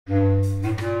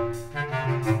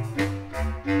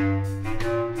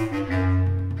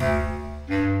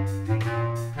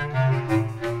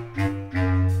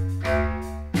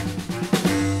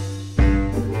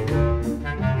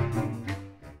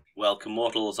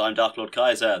I'm Darklord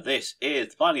Kaiser. This is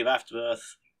The Binding of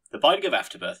Afterbirth. The Binding of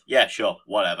Afterbirth. Yeah, sure,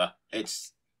 whatever.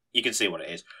 You can see what it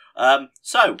is.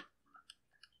 So,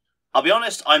 I'll be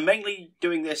honest, I'm mainly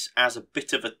doing this as a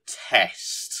bit of a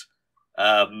test.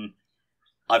 I'm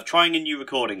trying a new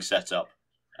recording setup.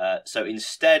 So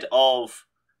instead of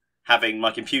having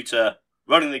my computer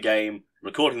running the game,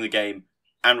 recording the game,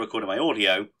 and recording my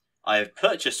audio, I have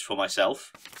purchased for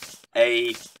myself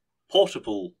a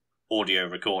portable audio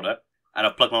recorder, and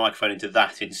I've plugged my microphone into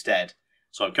that instead.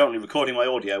 So I'm currently recording my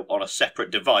audio on a separate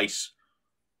device,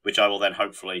 which I will then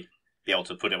hopefully be able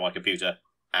to put in my computer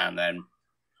and then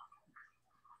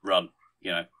run,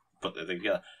 put the thing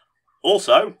together.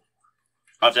 Also,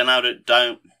 I've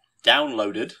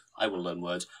downloaded, I will learn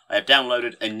words, I have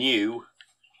downloaded a new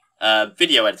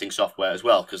video editing software as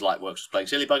well, because Lightworks was playing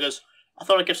silly buggers. I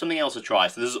thought I'd give something else a try,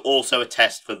 so this is also a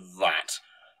test for that.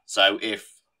 So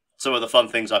if some of the fun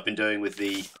things I've been doing with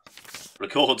the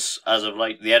records as of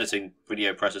late, the editing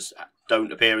video process,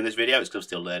 don't appear in this video, it's because I'm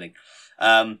still learning.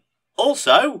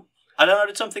 Also, I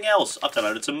downloaded something else. I've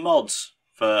downloaded some mods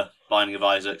for Binding of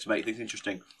Isaac to make things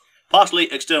interesting.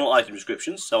 Partially external item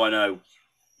descriptions, so I know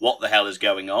what the hell is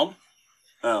going on.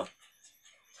 Oh,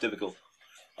 typical.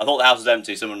 I thought the house was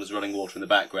empty, someone was running water in the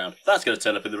background. That's going to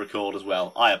turn up in the record as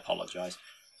well. I apologise.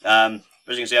 As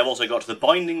you can see, I've also got The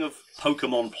Binding of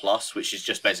Pokemon Plus, which is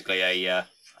just basically a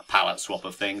palette swap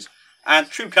of things, and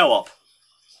True Co-op.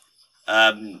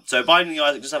 So Binding of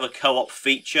Isaac does have a co-op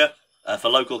feature for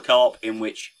local co-op, in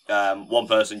which one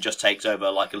person just takes over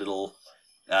like a little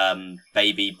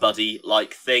baby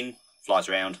buddy-like thing, flies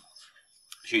around,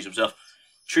 shoots some stuff.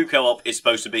 True Co-op is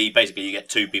supposed to be, basically, you get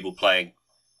two people playing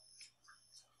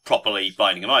properly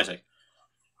Binding of Isaac.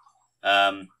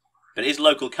 But it is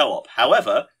local co-op.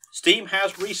 However, Steam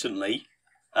has recently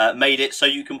made it so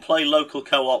you can play local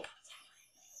co-op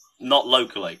not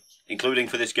locally, including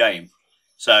for this game.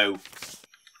 So,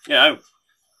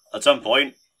 at some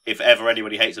point, if ever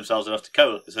anybody hates themselves enough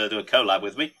to do a collab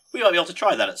with me, we might be able to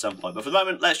try that at some point. But for the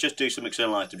moment, let's just do some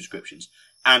external item descriptions.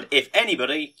 And if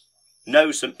anybody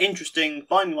knows some interesting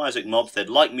Binding of Isaac mods they'd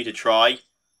like me to try,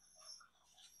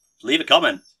 leave a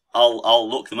comment. I'll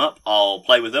look them up, I'll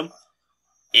play with them.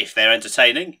 If they're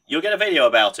entertaining, you'll get a video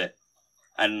about it.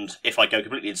 And if I go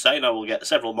completely insane, I will get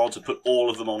several mods and put all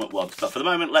of them on at once. But for the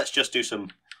moment, let's just do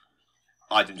some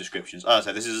item descriptions. As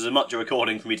I say, this is as much a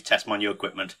recording for me to test my new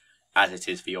equipment as it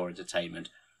is for your entertainment.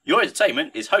 Your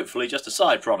entertainment is hopefully just a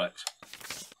side product.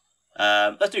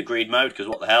 Let's do greed mode, because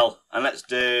what the hell. And let's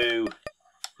do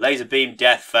laser beam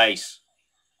death face.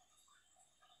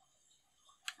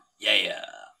 Yeah.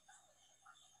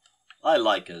 I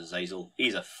like Azazel.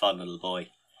 He's a fun little boy.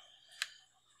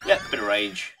 Yep, bit of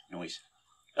range. Noise.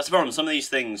 That's the problem. Some of these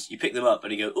things, you pick them up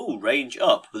and you go, ooh, range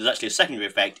up. But there's actually a secondary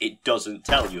effect it doesn't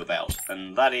tell you about.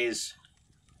 And that is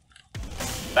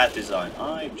bad design.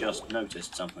 I've just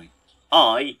noticed something.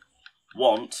 I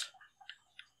want...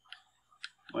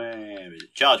 Where is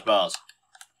it? Charge bars.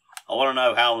 I want to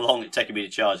know how long it's taking me to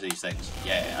charge these things.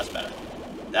 Yeah, that's better.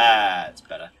 That's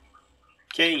better.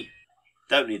 Key.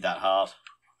 Don't need that hard.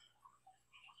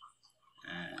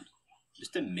 And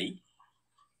Mr. Me.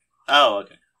 Oh,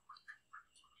 okay.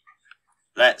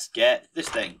 Let's get this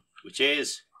thing, which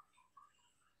is...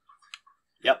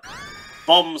 Yep.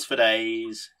 Bombs for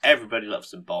days. Everybody loves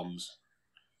some bombs.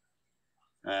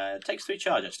 It takes 3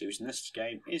 charge, actually, which in this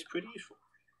game is pretty useful.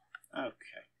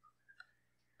 Okay.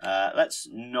 Let's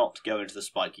not go into the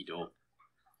spiky door.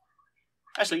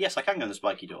 Actually, yes, I can go in the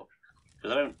spiky door.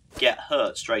 Because I don't get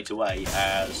hurt straight away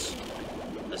as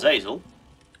Azazel.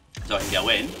 So I can go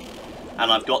in.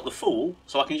 And I've got the Fool,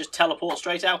 so I can just teleport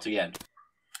straight out again.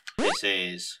 This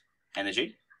is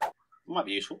energy. Might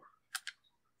be useful.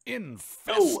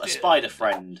 Infested. Oh, a spider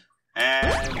friend.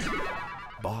 And...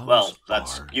 well,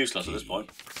 that's useless at this point.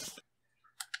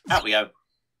 Out we go.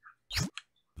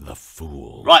 The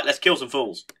Fool. Right, let's kill some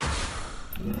fools.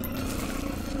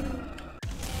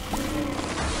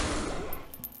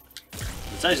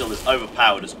 Azazel is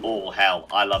overpowered as all hell.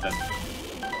 I love him.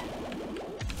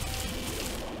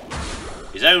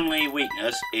 His only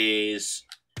weakness is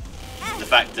the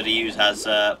fact that he has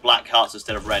black hearts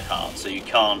instead of red hearts, so you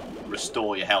can't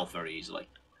restore your health very easily.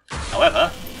 However,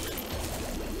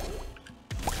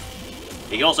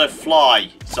 he can also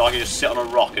fly, so I can just sit on a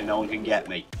rock and no one can get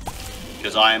me.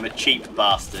 Because I am a cheap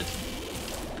bastard.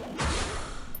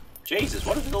 Jesus,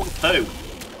 what is all the poo?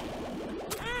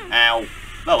 Ow.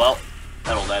 Oh well,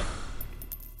 they're all dead.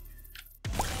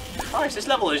 Christ, this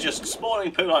level is just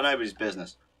spawning poo like nobody's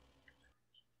business.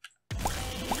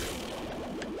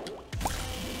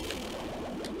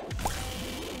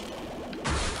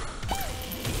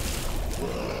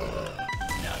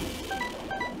 No.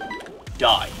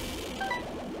 Die.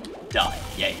 Die.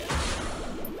 Yeah, yeah.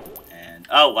 And,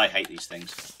 oh, I hate these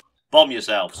things. Bomb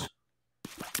yourselves.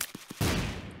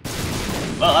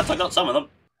 Well, that's I got some of them.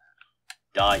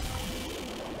 Die.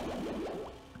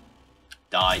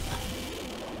 Die.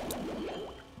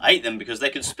 I hate them because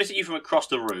they can spit at you from across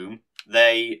the room.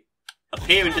 They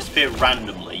appear and disappear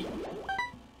randomly.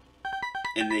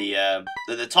 In the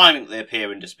timing that they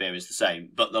appear and disappear is the same,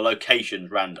 but the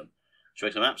location's random. Which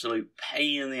makes them an absolute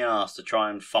pain in the arse to try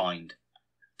and find.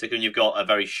 Particularly when you've got a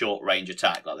very short range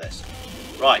attack like this.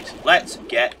 Right, let's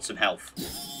get some health.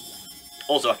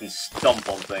 Also, I can stomp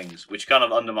on things, which kind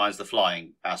of undermines the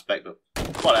flying aspect, but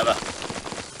whatever.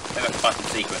 Maybe I can find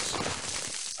some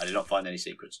secrets. I did not find any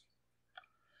secrets.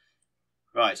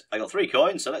 Right, I got 3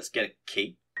 coins, so let's get a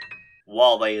key.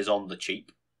 While they is on the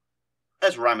cheap.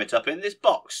 Let's ram it up in this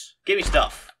box. Give me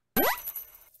stuff.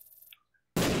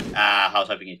 Ah, I was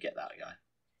hoping you'd get that guy.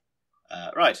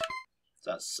 Right, so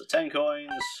that's 10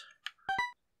 coins.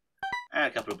 And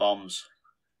a couple of bombs.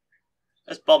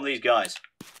 Let's bomb these guys.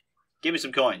 Give me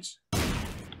some coins.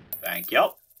 Thank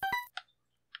you.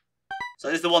 So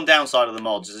this is the one downside of the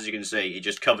mods, as you can see, it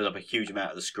just covers up a huge amount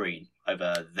of the screen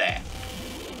over there.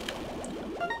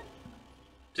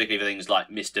 Particularly for things like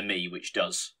Mr. Me, which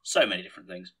does so many different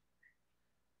things.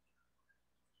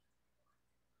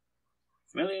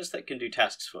 Familiars that can do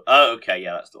tasks for... Oh, okay,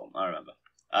 yeah, that's the one. I remember.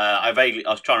 I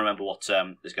was trying to remember what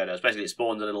this guy does. Basically, it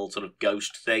spawns a little sort of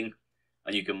ghost thing,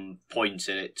 and you can point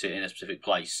it in a specific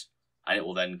place, and it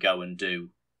will then go and do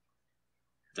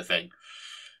the thing.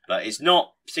 But it's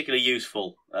not particularly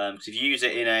useful, because if you use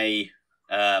it in a... if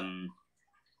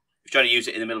you're trying to use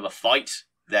it in the middle of a fight,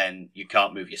 then you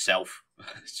can't move yourself.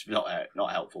 It's not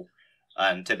helpful.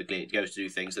 And typically it goes to do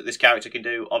things that this character can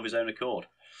do of his own accord.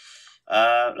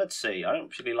 Let's see. I don't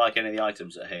particularly like any of the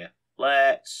items that are here.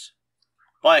 Let's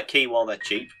buy a key while they're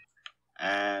cheap.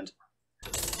 And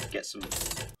get some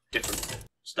different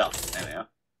stuff. There we are.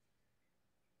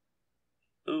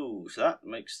 Ooh, so that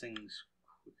makes things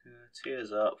quicker.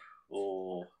 Tears up.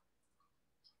 Or...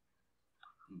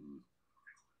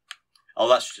 Oh,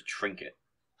 that's just a trinket.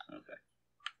 Okay.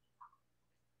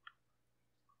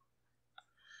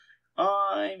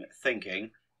 I'm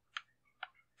thinking,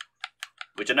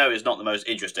 which I know is not the most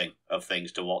interesting of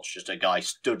things to watch, just a guy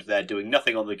stood there doing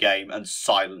nothing on the game and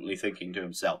silently thinking to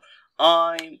himself.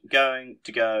 I'm going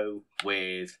to go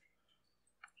with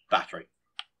battery.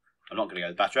 I'm not going to go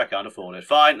with battery, I can't afford it.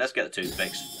 Fine, let's get the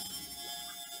toothpicks.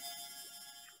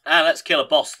 And let's kill a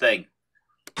boss thing.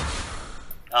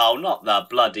 Oh, not the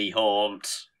bloody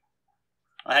haunt.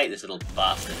 I hate this little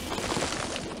bastard.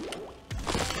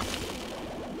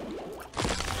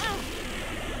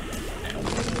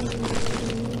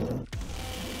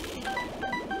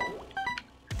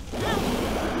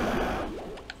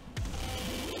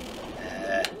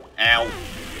 Ow.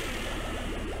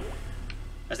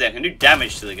 I say I can do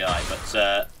damage to the guy, but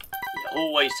you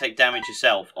always take damage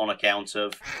yourself on account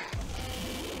of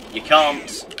you can't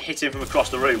hit him from across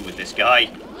the room with this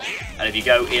guy, and if you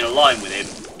go in a line with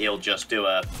him, he'll just do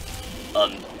a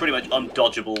pretty much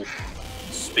undodgeable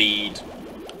speed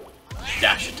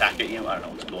dash attack at you. I don't know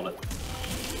what to call it.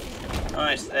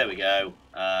 Nice, there we go.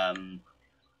 I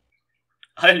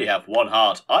only have 1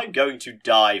 heart. I'm going to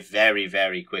die very,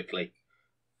 very quickly.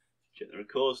 Check the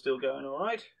record's still going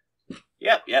alright.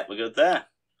 Yep, we're good there.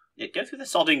 Yeah, go through the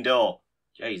sodding door.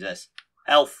 Jesus.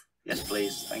 Health. Yes,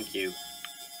 please. Thank you.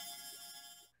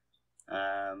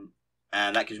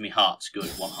 And that gives me hearts. Good,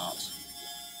 1 heart.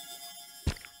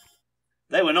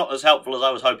 They were not as helpful as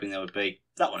I was hoping they would be.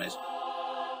 That one is.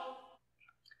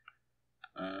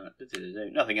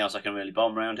 Nothing else I can really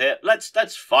bomb around here.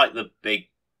 Let's fight the big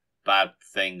bad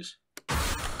things.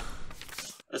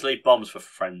 Let's leave bombs for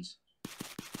friends.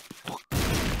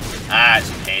 Ah, it's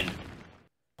a pin.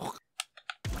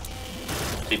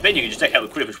 See, pin you can just take out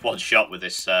with pretty much 1 shot with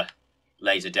this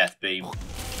laser death beam.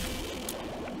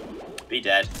 Be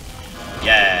dead.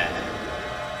 Yeah.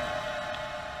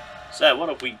 So, what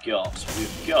have we got?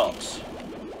 We've got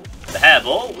the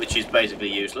hairball, which is basically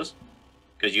useless,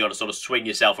 because you got to sort of swing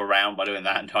yourself around by doing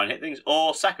that and trying to hit things,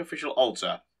 or sacrificial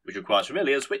altar, which requires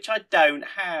familiars, which I don't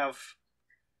have.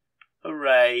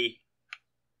 Hooray.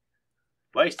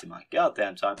 Wasting my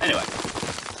goddamn time. Anyway.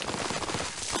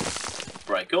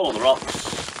 Break all the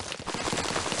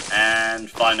rocks. And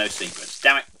find no secrets.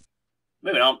 Damn it.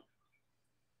 Moving on.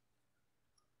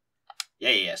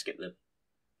 Yeah, skip the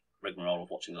rigmarole of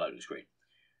watching the loading screen.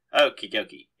 Okie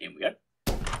dokie. In we go.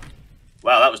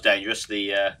 Wow, that was dangerous.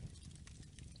 The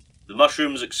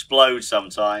mushrooms explode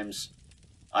sometimes.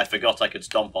 I forgot I could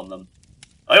stomp on them.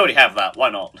 I already have that. Why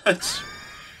not?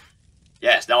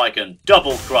 Yes, now I can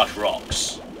double crush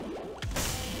rocks.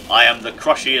 I am the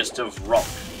crushiest of rock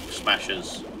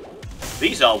smashers.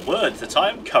 These are words that I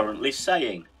am currently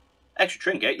saying. Extra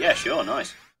trinket, yeah, sure,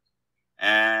 nice.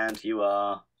 And you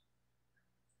are...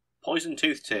 Poison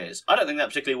Tooth Tears. I don't think that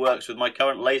particularly works with my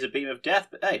current laser beam of death,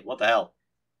 but hey, what the hell.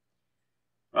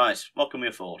 Right, what can we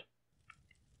afford?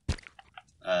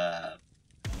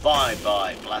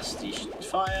 Bye-bye Blasty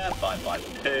Fire, bye-bye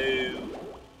Poo.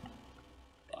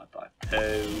 Bye-bye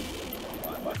Poo.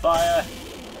 Bye-bye Fire.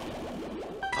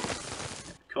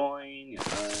 Coin, get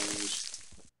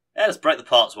those. Yeah, let's break the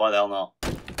pots, why the hell not?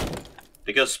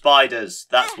 Because spiders,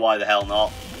 that's why the hell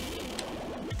not.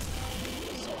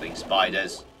 Stop being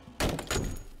spiders.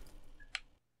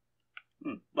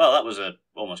 Well, that was a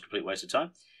almost complete waste of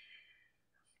time.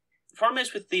 The problem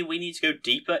is with the we need to go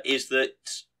deeper is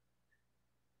that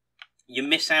you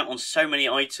miss out on so many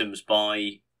items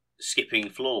by skipping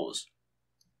floors.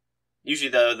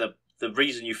 Usually, though, the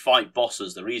reason you fight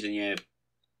bosses, the reason you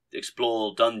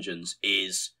explore dungeons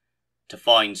is to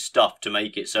find stuff to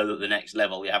make it so that the next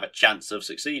level you have a chance of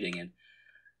succeeding in.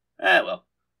 Well.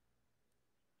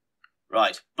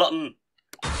 Right, button.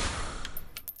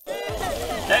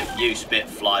 Don't you spit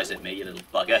flies at me, you little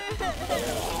bugger.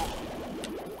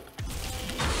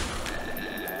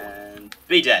 And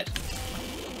be dead.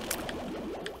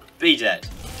 Be dead.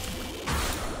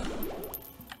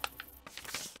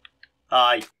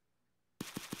 Hi.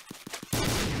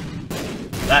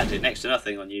 That did next to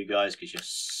nothing on you guys because you're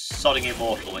sodding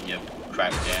immortal when you're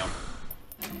crouched down.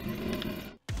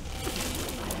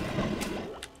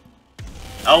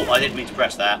 Oh, I didn't mean to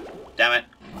press that. Damn it.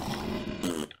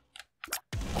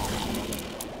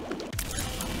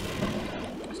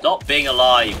 Stop being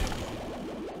alive.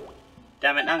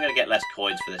 Damn it, now I'm going to get less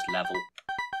coins for this level.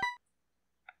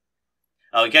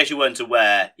 Oh, in case you weren't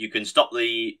aware, you can stop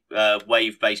the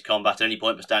wave-based combat at any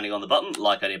point by standing on the button,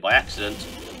 like I did by accident.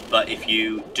 But if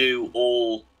you do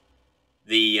all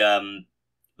the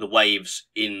waves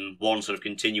in one sort of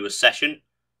continuous session,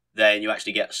 then you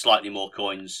actually get slightly more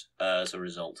coins as a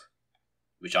result.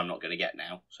 Which I'm not going to get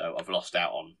now, so I've lost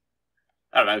out on,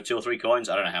 I don't know, 2 or 3 coins.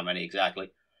 I don't know how many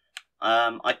exactly.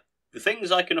 The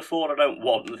things I can afford I don't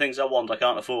want, and the things I want I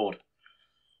can't afford.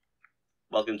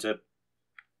 Welcome to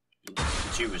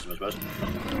consumerism, I suppose.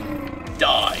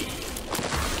 Die!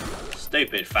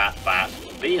 Stupid fat bat.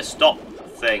 Be a stop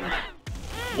thing.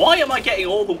 Why am I getting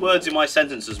all the words in my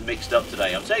sentences mixed up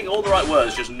today? I'm saying all the right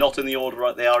words, just not in the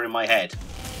order they are in my head.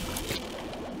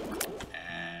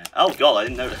 Oh god, I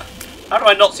didn't know. How do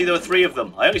I not see there were 3 of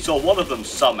them? I only saw 1 of them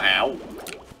somehow.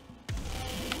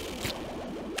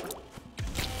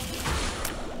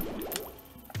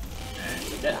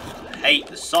 I hate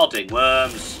the sodding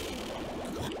worms.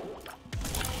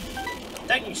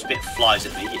 Don't you spit flies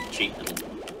at me, you cheap little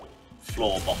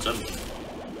floor bottom.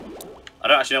 I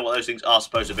don't actually know what those things are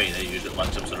supposed to be. They usually look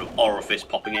like some sort of orifice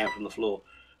popping out from the floor.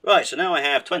 Right, so now I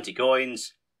have 20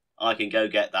 coins. I can go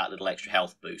get that little extra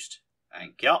health boost.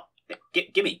 Thank you.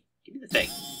 Gimme the thing.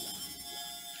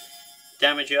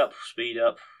 Damage up, speed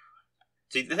up.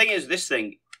 See, the thing is, this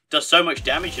thing does so much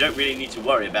damage, you don't really need to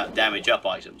worry about damage up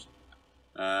items.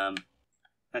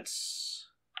 Let's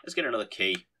get another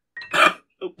key.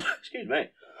 Oh, excuse me.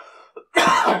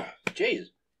 Jesus.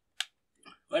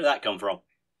 Where did that come from?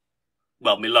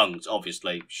 Well, my lungs,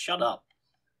 obviously. Shut up.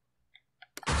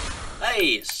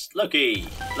 Hey, it's Loki.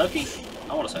 Loki?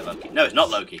 I want to say Loki. No, it's not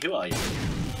Loki. Who are you?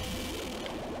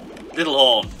 Little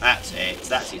Horn. That's it.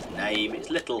 That's his name. It's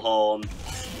Little Horn.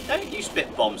 Don't you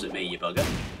spit bombs at me, you bugger.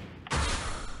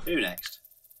 Who next?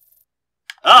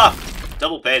 Ah!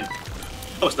 Double pin.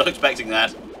 I was not expecting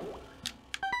that.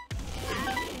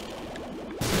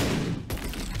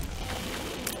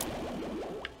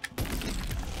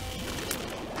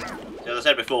 So as I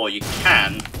said before, you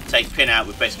can take Pin out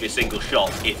with basically a single shot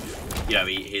if, you know,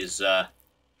 his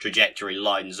trajectory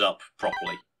lines up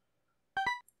properly.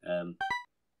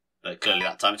 But clearly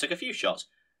that time it took a few shots.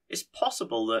 It's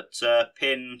possible that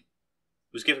Pin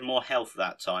was given more health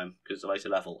that time because it's a later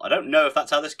level. I don't know if that's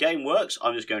how this game works.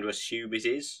 I'm just going to assume it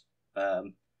is. I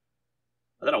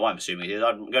don't know why I'm assuming it is.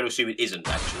 I'm going to assume it isn't,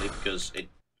 actually, because it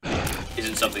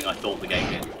isn't something I thought the game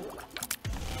did.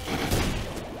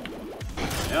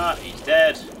 Yeah, he's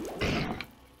dead.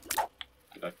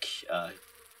 I've got a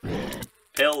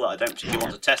pill that I don't particularly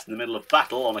want to test in the middle of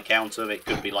battle on account of it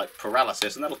could be like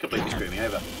paralysis, and that'll completely screw me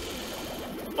over.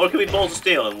 Or it could be balls of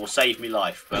steel and will save me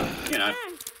life, but, you know.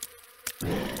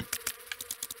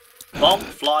 Bomb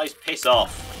flies, piss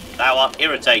off. Thou art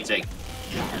irritating.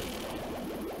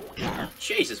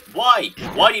 Jesus, why?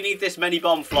 Why do you need this many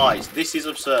bomb flies? This is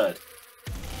absurd.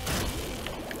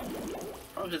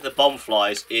 What happens if the bomb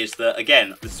flies is that,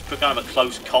 again, this is kind of a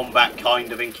close combat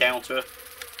kind of encounter.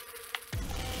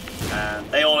 And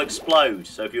they all explode.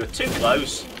 So if you're too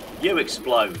close, you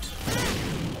explode.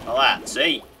 Like that,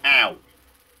 see? Ow.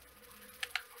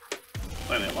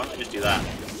 Wait a minute, why don't I just do that?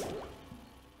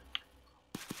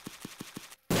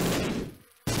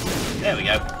 There we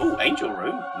go. Ooh, angel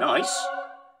room. Nice.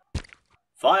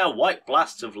 Fire white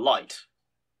blasts of light.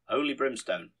 Holy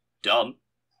brimstone. Done.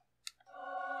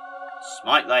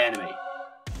 Smite thy enemy.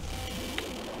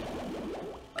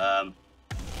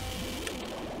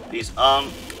 These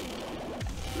aren't...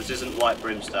 This isn't white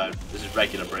brimstone. This is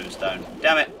regular brimstone.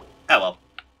 Damn it. Oh well.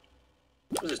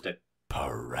 What does this do?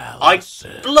 Paralysis.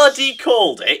 I bloody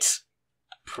called it!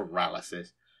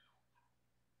 Paralysis.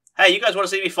 Hey, you guys want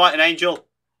to see me fight an angel?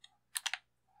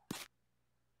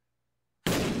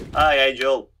 Hi,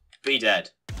 angel. Be dead.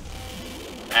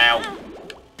 Ow.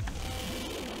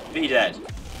 Be dead.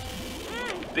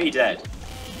 Be dead.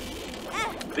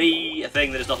 Be a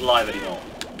thing that is not alive anymore.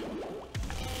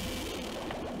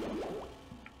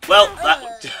 Well,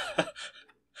 that...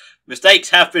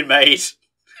 Mistakes have been made.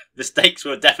 Mistakes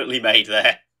were definitely made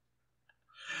there.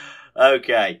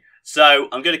 Okay, so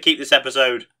I'm going to keep this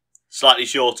episode slightly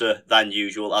shorter than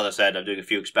usual. As I said, I'm doing a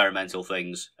few experimental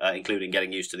things, including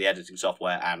getting used to the editing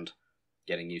software and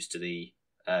getting used to the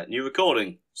new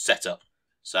recording setup.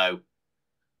 So,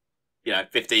 you know,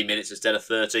 15 minutes instead of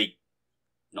 30.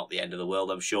 Not the end of the world,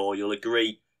 I'm sure you'll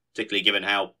agree. Particularly given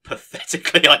how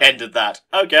pathetically I ended that.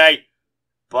 Okay,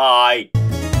 bye.